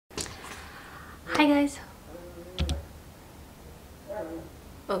Hi guys.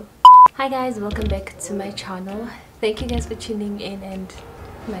 Hi guys, welcome back to my channel. Thank you guys for tuning in, and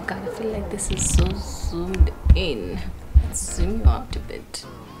oh my god, I feel like this is so zoomed in. Let's zoom you out a bit.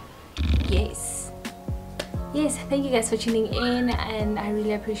 Yes, thank you guys for tuning in, and I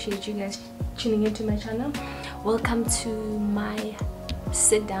really appreciate you guys tuning into my channel. Welcome to my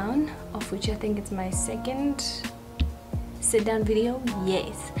sit down, of which I think it's my second sit down video.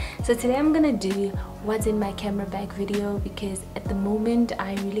 Yes, so today I'm gonna do what's in my camera bag video, because at the moment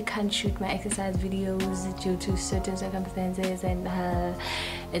I really can't shoot my exercise videos due to certain circumstances, and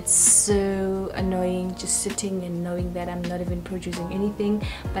it's so annoying just sitting and knowing that I'm not even producing anything.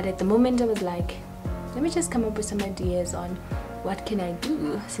 But at the moment I was like, let me just come up with some ideas on what can I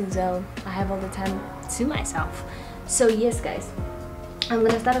do, since I have all the time to myself. So yes guys, I'm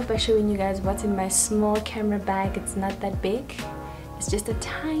gonna start off by showing you guys what's in my small camera bag. It's not that big, it's just a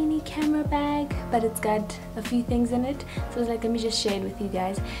tiny camera bag, but it's got a few things in it. So I was like, let me just share it with you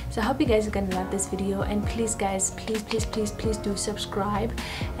guys. So I hope you guys are gonna love this video, and please guys, please do subscribe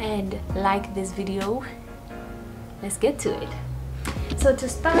and like this video. Let's get to it. So to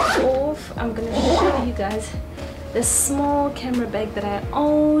start off, I'm gonna show you guys the small camera bag that I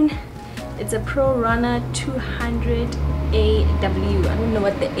own. It's a Pro Runner 200 AW. I don't know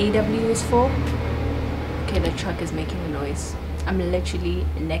what the AW is for. Okay, the truck is making a noise. I'm literally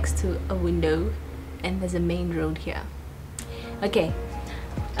next to a window and there's a main road here. Okay,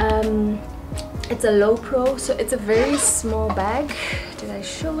 it's a Lowpro, so it's a very small bag. Did I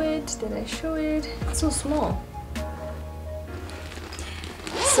show it? It's so small.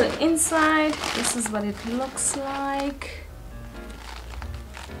 So inside, this is what it looks like.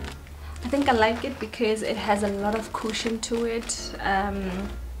 I think I like it because it has a lot of cushion to it. I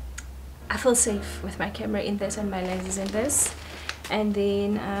feel safe with my camera in this and my lenses in this. And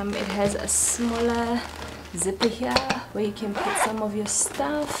then it has a smaller zipper here where you can put some of your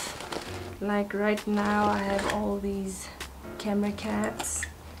stuff. Like right now I have all these camera caps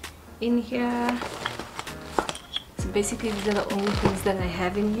in here. So basically these are the only things that I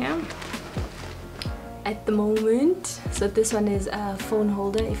have in here at the moment. So this one is a phone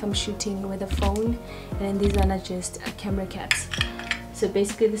holder if I'm shooting with a phone, and then these are not just camera caps. So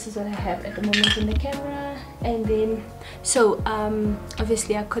basically this is what I have at the moment in the camera. And then so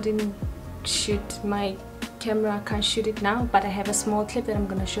obviously I couldn't shoot my camera, I can't shoot it now, but I have a small clip that I'm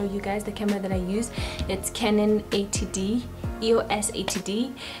gonna show you guys. The camera that I use, it's Canon 80D, EOS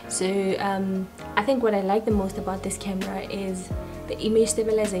 80D. So I think what I like the most about this camera is the image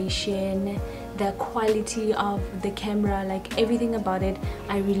stabilization, the quality of the camera, like everything about it.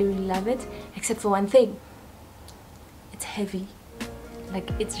 I really love it, except for one thing: it's heavy. Like,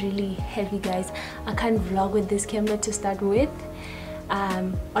 it's really heavy guys. I can't vlog with this camera to start with.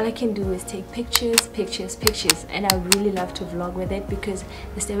 All I can do is take pictures, and I really love to vlog with it because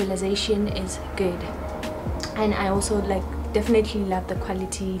the stabilization is good. And I also like definitely love the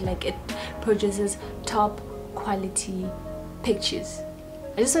quality, like it produces top quality pictures.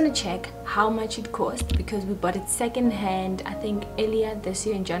 I just want to check how much it cost, because we bought it second hand. I think earlier this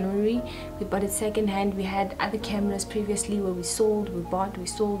year in January we bought it second hand. We had other cameras previously where we sold, we bought, we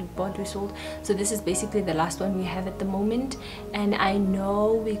sold, we bought, we sold. So this is basically the last one we have at the moment, and I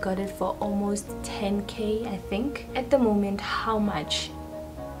know we got it for almost 10k. I think at the moment how much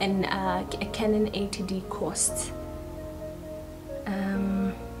a Canon 80D costs.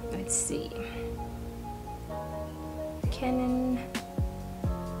 Let's see, Canon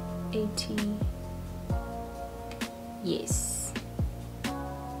 80, yes.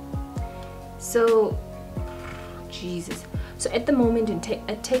 So Jesus, so at the moment in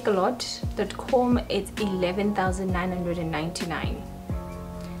takealot.com it's 11,999.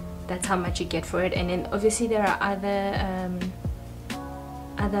 that's how much you get for it. And then obviously there are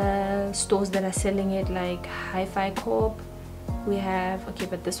other stores that are selling it, like Hi-Fi Corp. We have, okay,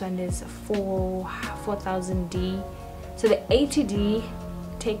 but this one is 4000D. So the 80D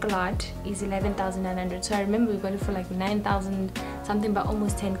Takealot is 11,900. So I remember we got it for like 9,000 something, but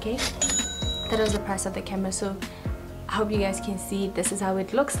almost 10k. That was the price of the camera. So I hope you guys can see this is how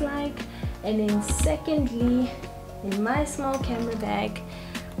it looks like. And then secondly, in my small camera bag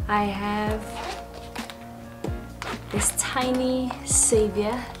I have this tiny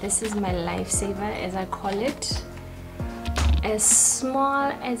savior. This is my lifesaver, as I call it. As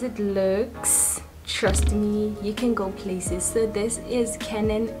small as it looks, trust me, you can go places. So this is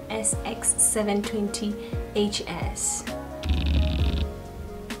Canon SX720HS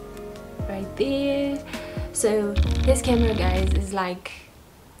right there. So this camera guys is like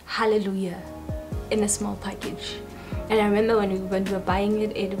hallelujah in a small package. And I remember when we were buying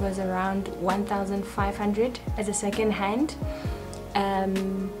it, it was around 1,500 as a second hand,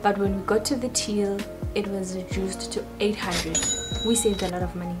 but when we got to the teal, it was reduced to 800. We saved a lot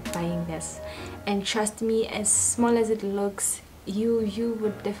of money buying this, and trust me, as small as it looks, you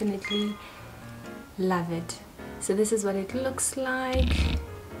would definitely love it. So this is what it looks like.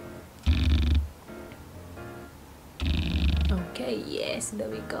 Okay, yes, there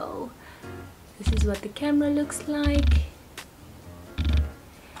we go. This is what the camera looks like.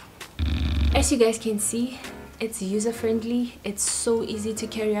 As you guys can see, it's user-friendly. It's so easy to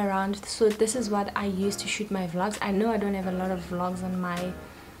carry around. So this is what I use to shoot my vlogs. I know I don't have a lot of vlogs on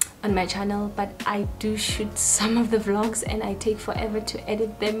my channel, but I do shoot some of the vlogs, and I take forever to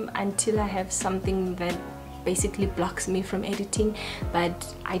edit them until I have something that basically blocks me from editing.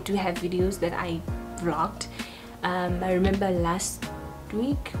 But I do have videos that I vlogged. I remember last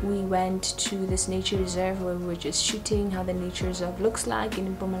week we went to this nature reserve where we were just shooting how the nature reserve looks like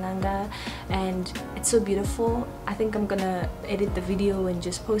in Mpumalanga, and it's so beautiful. I think I'm gonna edit the video and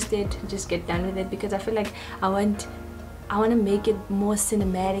just post it, just get done with it, because I feel like I want to make it more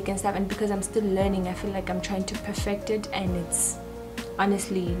cinematic and stuff, and because I'm still learning, I feel like I'm trying to perfect it, and it's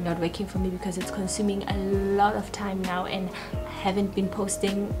honestly not working for me because it's consuming a lot of time now, and I haven't been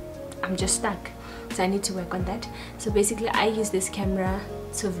posting. I'm just stuck, so I need to work on that. So basically I use this camera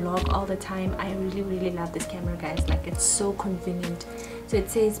to vlog all the time. I really love this camera, guys. Like, it's so convenient. So it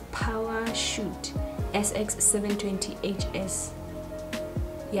says Power Shoot SX720HS.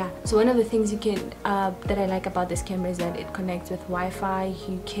 Yeah, so one of the things you can that I like about this camera is that it connects with Wi-Fi.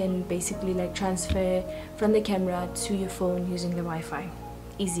 You can basically like transfer from the camera to your phone using the Wi-Fi.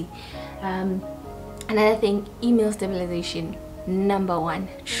 Easy. Another thing, email stabilization. Number one,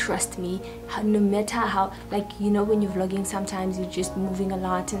 trust me, no matter how, like, you know, when you're vlogging, sometimes you're just moving a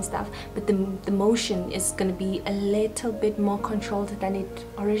lot and stuff, but the motion is going to be a little bit more controlled than it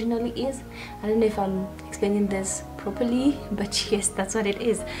originally is. I don't know if I'm explaining this properly, but yes, that's what it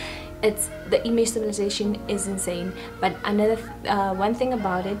is. It's the image stabilization is insane. But another one thing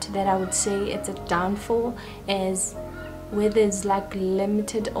about it that I would say it's a downfall is where there's like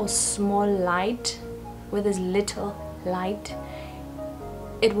limited or small light, where there's little light,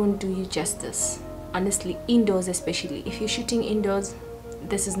 it won't do you justice. Honestly, indoors especially, if you're shooting indoors,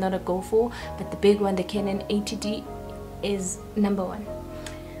 this is not a go for. But the big one, the Canon 80D, is number one.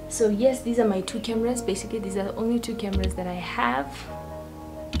 So yes, these are my two cameras. Basically, these are the only two cameras that I have.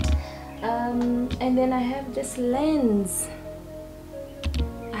 And then I have this lens.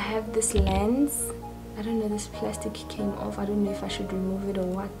 I don't know, this plastic came off. I don't know if I should remove it or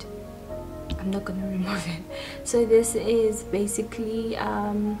what. I'm not gonna remove it. So this is basically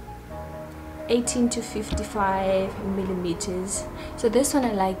 18 to 55 millimeters. So this one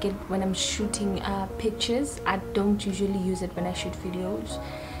I like it when I'm shooting pictures. I don't usually use it when I shoot videos.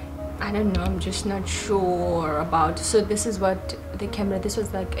 I don't know, I'm just not sure about. So this is what the camera, this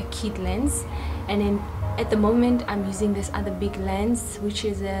was like a kit lens, and then at the moment I'm using this other big lens, which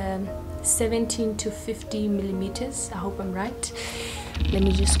is a 17 to 50 millimeters. I hope I'm right. Let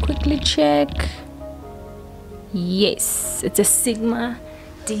me just quickly check. Yes, it's a Sigma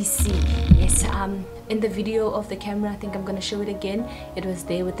DC. Yes, in the video of the camera, I think I'm gonna show it again. It was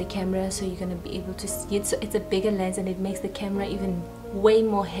there with the camera, so you're gonna be able to see it. So it's a bigger lens, and it makes the camera even way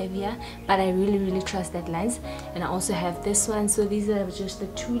more heavier, but I really trust that lens. And I also have this one. So these are just the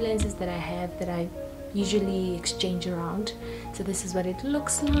two lenses that I have that I usually exchange around. So this is what it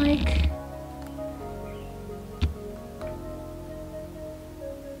looks like.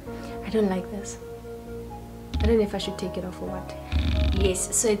 I don't like this. I don't know if I should take it off or what.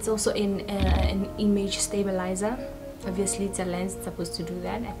 Yes, so it's also in an image stabilizer. Obviously it's a lens, it's supposed to do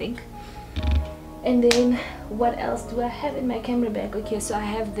that, I think. And then what else do I have in my camera bag? Okay, so I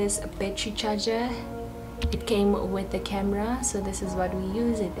have this battery charger. It came with the camera, so this is what we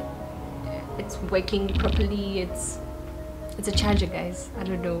use. It's working properly. It's a charger, guys. I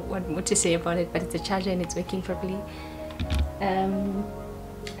don't know what to say about it, but it's a charger and it's working properly.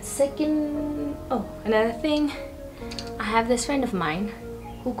 Another thing, I have this friend of mine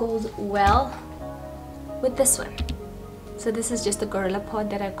who goes well with this one. So this is just a gorillapod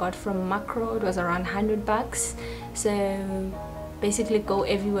that I got from Macro. It was around 100 bucks. So basically go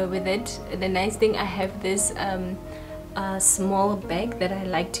everywhere with it. The nice thing, I have this small bag that I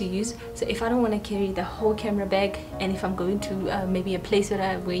like to use. So if I don't want to carry the whole camera bag, and if I'm going to maybe a place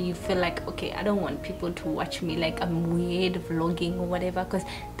where you feel like, okay, I don't want people to watch me like I'm weird vlogging or whatever, because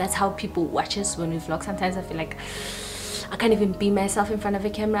that's how people watch us when we vlog. Sometimes I feel like I can't even be myself in front of a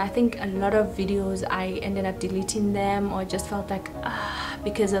camera. I think a lot of videos I ended up deleting them, or just felt like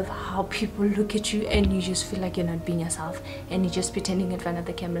because of how people look at you and you just feel like you're not being yourself and you're just pretending in front of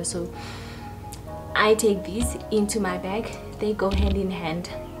the camera. So I take these into my bag. They go hand in hand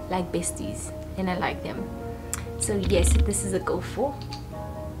like besties and I like them. So yes, this is a go for.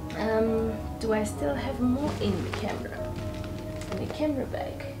 Do I still have more in the camera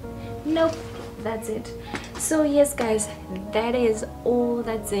bag? Nope, that's it. So yes guys, that is all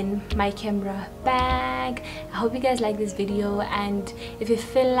that's in my camera bag. I hope you guys like this video, and if you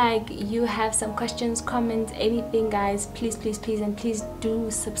feel like you have some questions, comments, anything guys, please and please do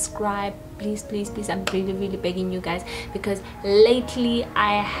subscribe. Please, I'm really begging you guys, because lately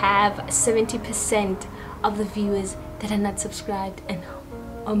I have 70% of the viewers that are not subscribed, and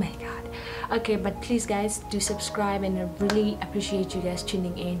oh my god. Okay, but please guys, do subscribe, and I really appreciate you guys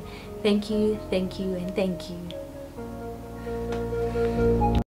tuning in. Thank you and thank you.